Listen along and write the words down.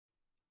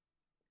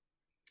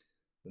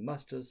The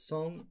Master's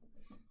Song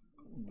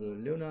de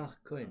Leonard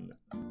Cohen.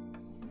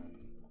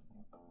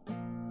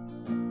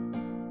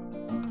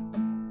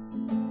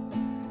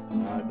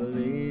 I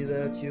believe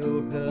that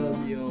you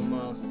heard your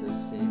master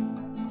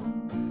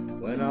sing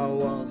when I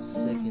was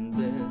sick in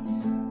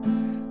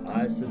bed.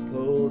 I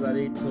suppose that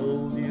he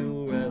told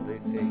you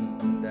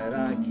everything that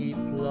I keep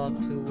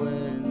locked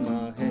away in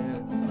my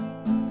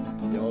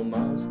head. Your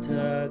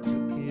master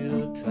took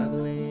you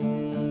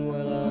traveling,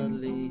 well at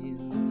least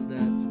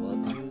that's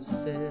what you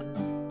said.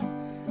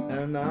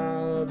 And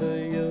now do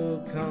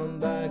you come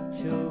back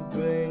to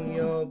bring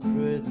your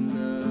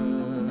prisoner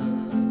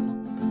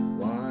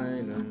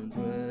wine and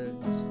bread?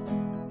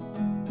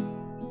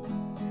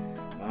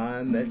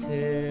 I met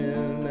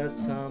him at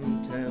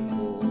some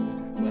temple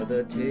where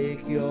they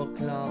take your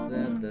cloth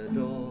at the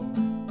door,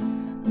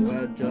 who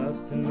had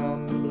just an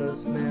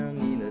humbless man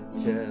in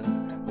a chair,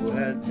 who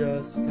had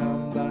just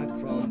come back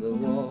from the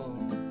war.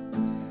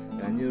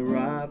 And you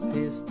wrap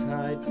his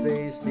tight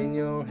face in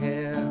your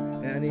hair,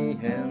 and he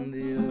hands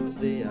you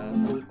the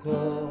apple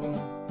core.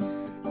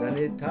 Then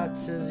he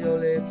touches your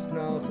lips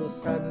now so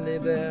suddenly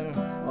bare,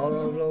 all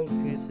of those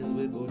kisses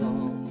we put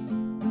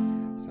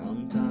on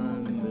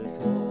sometime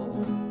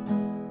before.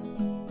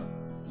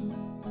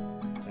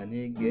 And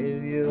he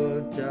gave you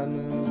a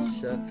German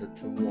shepherd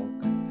to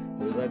walk,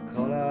 with a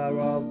collar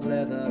of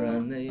leather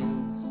and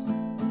nails.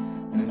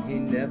 And he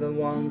never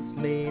once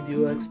made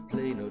you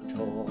explain or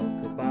talk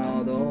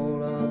about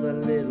all of the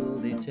little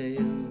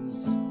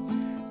details,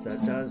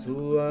 such as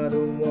who had a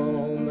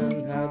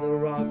woman had a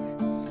rock,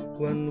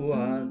 when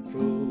what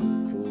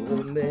fruit for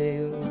the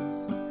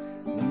males.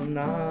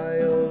 Now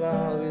your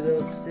love is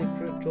a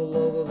secret all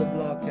over the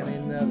block, and he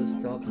never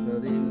stops,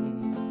 not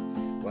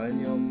even when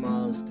your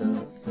master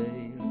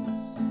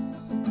fails.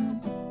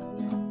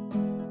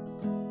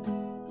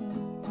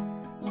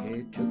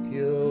 He took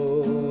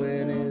you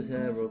in his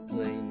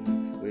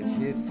aeroplane, which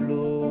he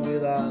flew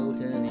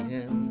without any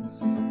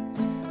hands,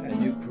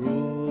 and you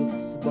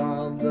cruised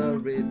above the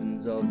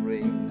ribbons of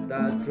rain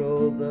that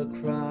drove the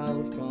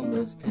crowd from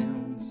the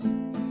stands.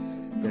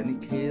 Then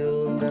he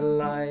killed the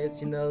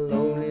lights in a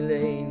lonely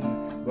lane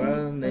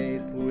where a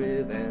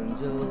nape-with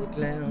angel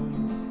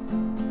glance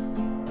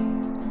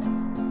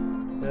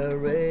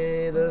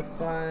array the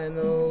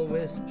final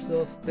wisps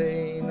of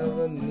pain of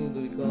the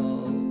music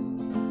of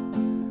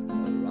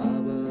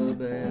rubber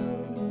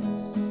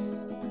bands.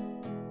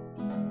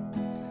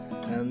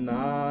 And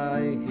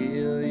I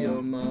hear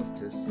your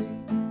master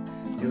sing,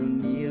 you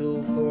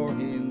kneel for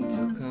him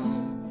to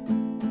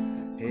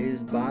come.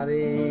 His body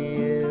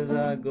is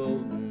a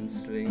golden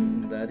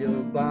string that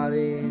your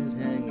body is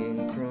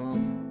hanging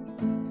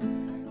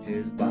from.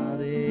 His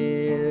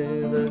body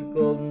is a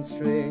golden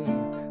string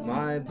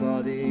my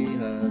body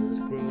has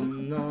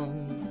grown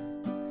numb.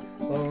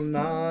 Oh,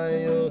 now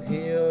you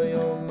hear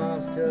your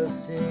master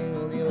sing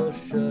on your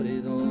shirt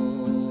is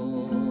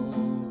all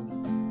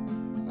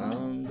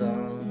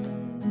undone.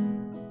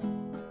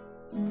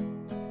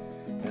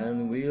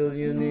 And will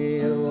you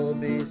kneel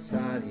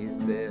beside his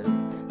bed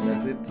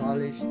that we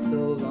polished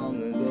so long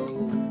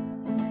ago,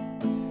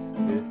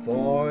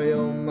 before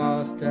your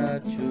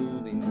master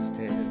chose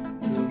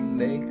instead to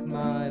make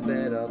my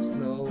bed of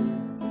snow?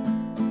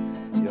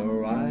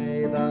 Your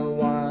eyes are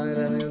wide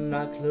and your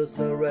necklace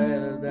are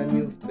red, and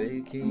you're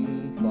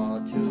speaking far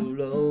too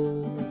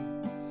low.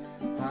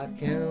 I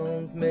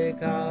can't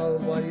make out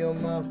what your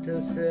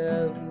master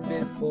said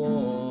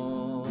before.